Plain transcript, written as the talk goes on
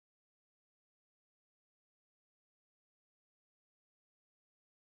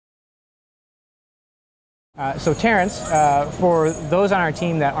So Terrence, for those on our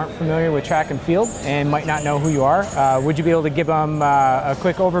team that aren't familiar with track and field and might not know who you are, would you be able to give them a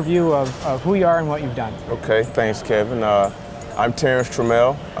quick overview of who you are and what you've done? Okay, thanks, Kevin. I'm Terrence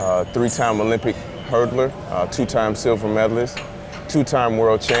Trammell, three-time Olympic hurdler, two-time silver medalist, two-time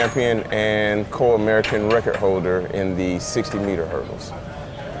world champion, and co-American record holder in the 60-meter hurdles.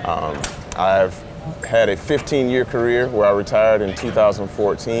 I've had a 15-year career where I retired in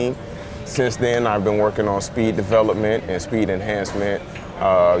 2014. Since then, I've been working on speed development and speed enhancement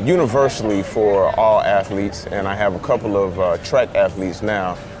universally for all athletes, and I have a couple of track athletes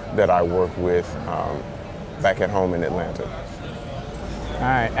now that I work with back at home in Atlanta. All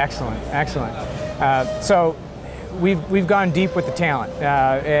right, excellent, excellent. So we've gone deep with the talent,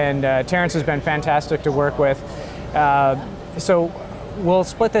 and Terrence has been fantastic to work with. So we'll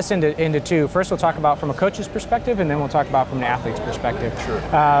split this into two. First, we'll talk about from a coach's perspective, and then we'll talk about from an athlete's perspective. Sure.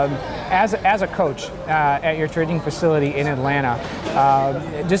 As a coach at your training facility in Atlanta,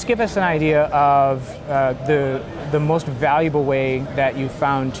 just give us an idea of the most valuable way that you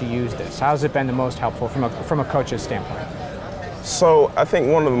found to use this. How's it been the most helpful from a coach's standpoint? So I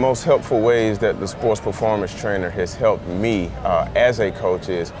think one of the most helpful ways that the sports performance trainer has helped me as a coach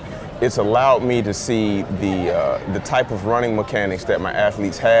is it's allowed me to see the type of running mechanics that my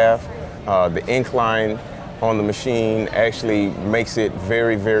athletes have. The incline on the machine actually makes it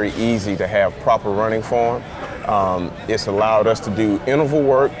very, very easy to have proper running form. It's allowed us to do interval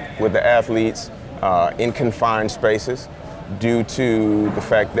work with the athletes in confined spaces due to the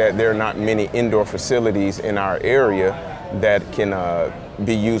fact that there are not many indoor facilities in our area that can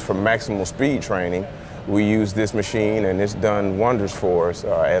be used for maximal speed training. We use this machine, and it's done wonders for us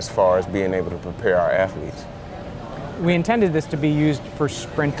as far as being able to prepare our athletes. We intended this to be used for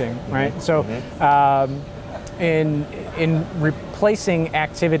sprinting, right? So in replacing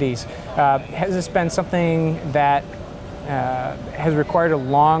activities, has this been something that has required a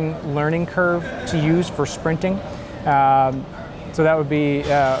long learning curve to use for sprinting? So that would be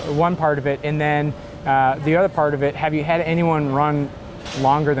one part of it. And then the other part of it, have you had anyone run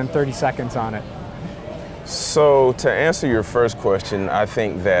longer than 30 seconds on it? So to answer your first question, I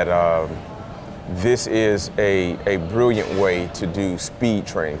think that this is a brilliant way to do speed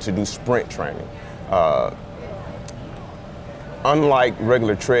training, to do sprint training. Unlike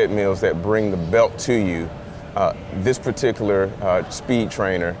regular treadmills that bring the belt to you, this particular speed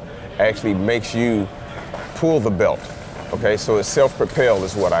trainer actually makes you pull the belt. Okay, so it's self-propelled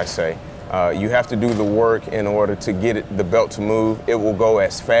is what I say. You have to do the work in order to get the belt to move. It will go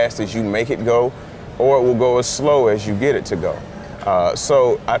as fast as you make it go, or it will go as slow as you get it to go.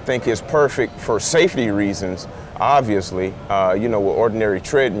 So I think it's perfect for safety reasons. Obviously, you know, with ordinary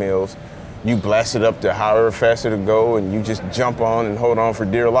treadmills, you blast it up to however fast it'll go, and you just jump on and hold on for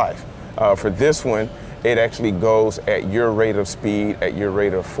dear life. For this one, it actually goes at your rate of speed, at your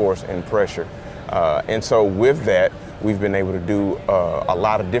rate of force and pressure. And so with that, we've been able to do a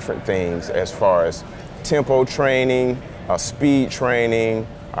lot of different things as far as tempo training, speed training,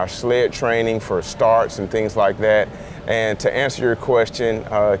 our sled training for starts and things like that. And to answer your question,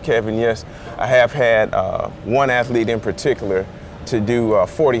 Kevin, yes, I have had one athlete in particular to do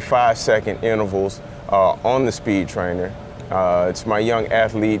 45-second intervals on the speed trainer. It's my young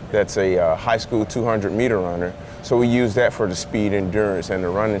athlete that's a high school 200-meter runner. So we use that for the speed endurance and the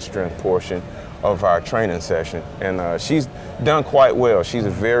running strength portion of our training session. And she's done quite well. She's a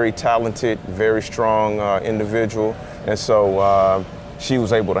very talented, very strong individual. And so she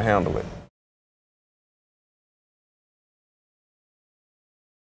was able to handle it.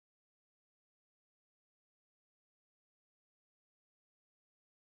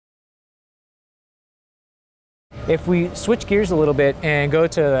 If we switch gears a little bit and go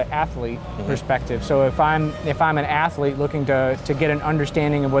to the athlete perspective, so if I'm an athlete looking to get an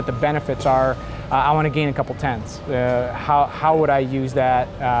understanding of what the benefits are, I want to gain a couple tenths. How would I use that?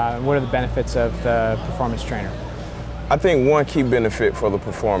 What are the benefits of the performance trainer? I think one key benefit for the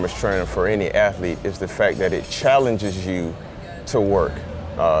performance trainer for any athlete is the fact that it challenges you to work.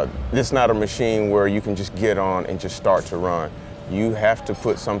 This is not a machine where you can just get on and just start to run. You have to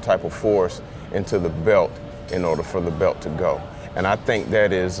put some type of force into the belt in order for the belt to go. And I think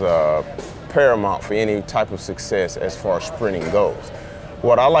that is paramount for any type of success as far as sprinting goes.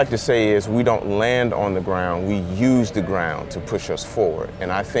 What I like to say is we don't land on the ground, we use the ground to push us forward.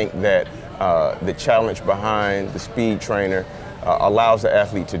 And I think that the challenge behind the speed trainer allows the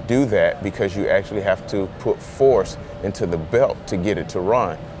athlete to do that because you actually have to put force into the belt to get it to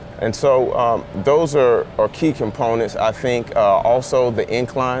run. And so those are key components. I think also the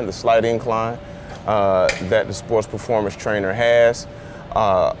incline, the slight incline, that the sports performance trainer has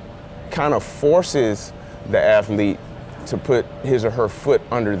kind of forces the athlete to put his or her foot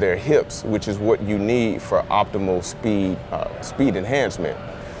under their hips, which is what you need for optimal speed enhancement.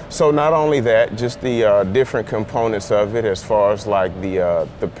 So not only that, just the different components of it, as far as like the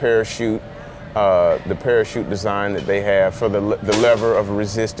parachute design that they have for the lever of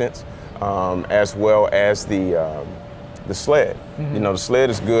resistance, as well as the sled. Mm-hmm. You know, the sled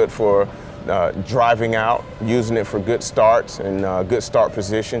is good for driving out, using it for good starts and good start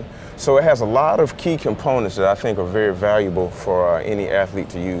position. So it has a lot of key components that I think are very valuable for any athlete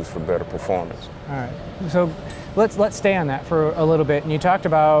to use for better performance. All right, so let's stay on that for a little bit. And you talked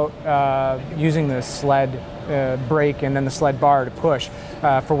about using the sled brake and then the sled bar to push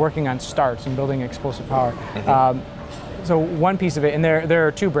for working on starts and building explosive power. Mm-hmm. So one piece of it, and there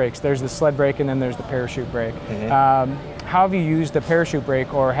are two brakes. There's the sled brake and then there's the parachute brake. Mm-hmm. How have you used the parachute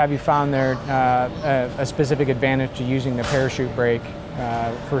brake, or have you found there a specific advantage to using the parachute brake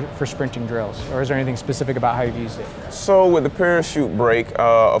for sprinting drills, or is there anything specific about how you've used it? So with the parachute brake,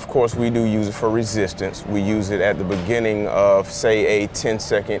 of course we do use it for resistance. We use it at the beginning of, say, a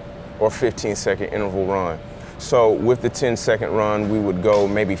 10-second or 15-second interval run. So with the 10-second run, we would go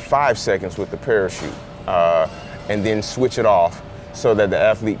maybe 5 seconds with the parachute and then switch it off so that the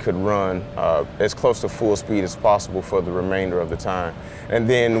athlete could run as close to full speed as possible for the remainder of the time. And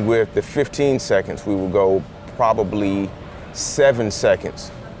then with the 15 seconds, we would go probably 7 seconds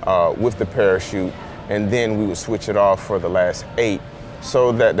with the parachute, and then we would switch it off for the last 8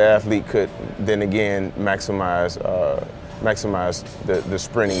 so that the athlete could then again maximize the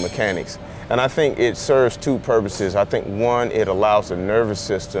sprinting mechanics. And I think it serves two purposes. I think one, it allows the nervous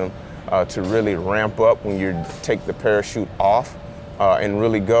system to really ramp up when you take the parachute off and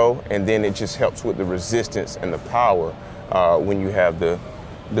really go, and then it just helps with the resistance and the power when you have the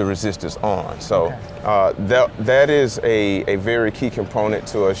resistance on. So okay. That is a very key component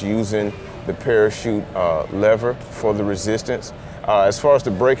to us using the parachute lever for the resistance. As far as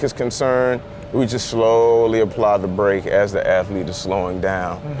the brake is concerned, we just slowly apply the brake as the athlete is slowing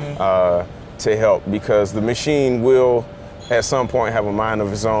down. Mm-hmm. To help, because the machine will at some point have a mind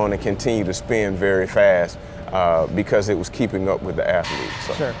of its own and continue to spin very fast because it was keeping up with the athlete.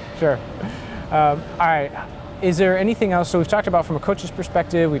 So. Sure. All right. Is there anything else? So we've talked about from a coach's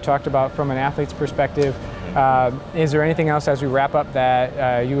perspective, we talked about from an athlete's perspective. Is there anything else as we wrap up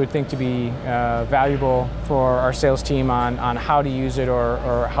that you would think to be valuable for our sales team on how to use it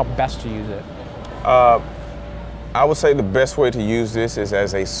or how best to use it? I would say the best way to use this is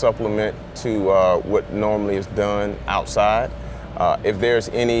as a supplement to what normally is done outside. If there's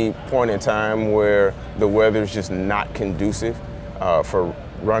any point in time where the weather is just not conducive for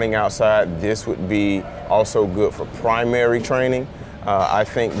running outside, this would be also good for primary training. I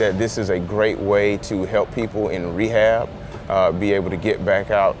think that this is a great way to help people in rehab be able to get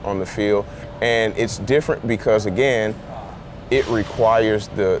back out on the field. And it's different because, again, it requires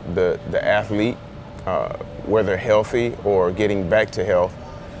the athlete, whether healthy or getting back to health,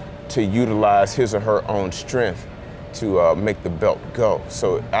 to utilize his or her own strength to make the belt go.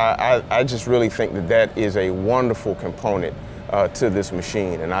 So I just really think that is a wonderful component to this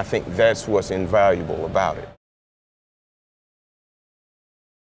machine, and I think that's what's invaluable about it.